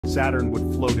Saturn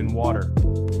would float in water.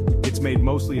 It's made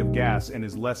mostly of gas and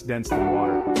is less dense than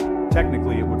water.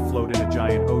 Technically, it would float in a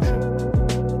giant ocean.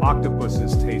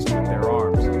 Octopuses taste with their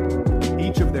arms.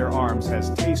 Each of their arms has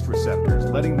taste receptors,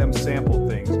 letting them sample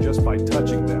things just by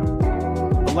touching them.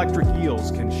 Electric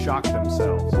eels can shock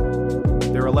themselves.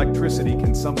 Their electricity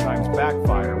can sometimes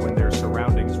backfire when their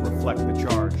surroundings reflect the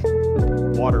charge.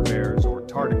 Water bears or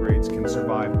tardigrades can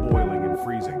survive boiling and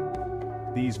freezing.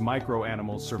 These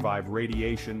micro-animals survive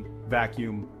radiation,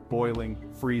 vacuum, boiling,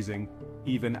 freezing,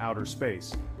 even outer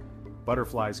space.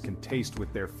 Butterflies can taste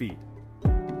with their feet.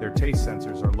 Their taste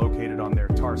sensors are located on their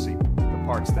tarsi, the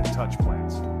parts that touch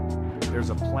plants. There's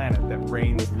a planet that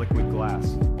rains liquid glass.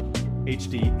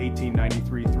 HD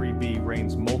 1893-3b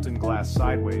rains molten glass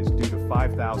sideways due to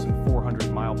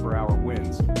 5,400 mile-per-hour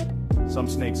winds. Some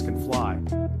snakes can fly.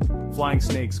 Flying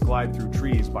snakes glide through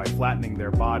trees by flattening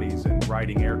their bodies and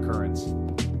riding air currents.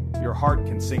 Your heart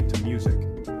can sync to music.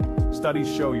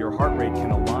 Studies show your heart rate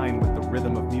can align with the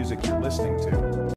rhythm of music you're listening to.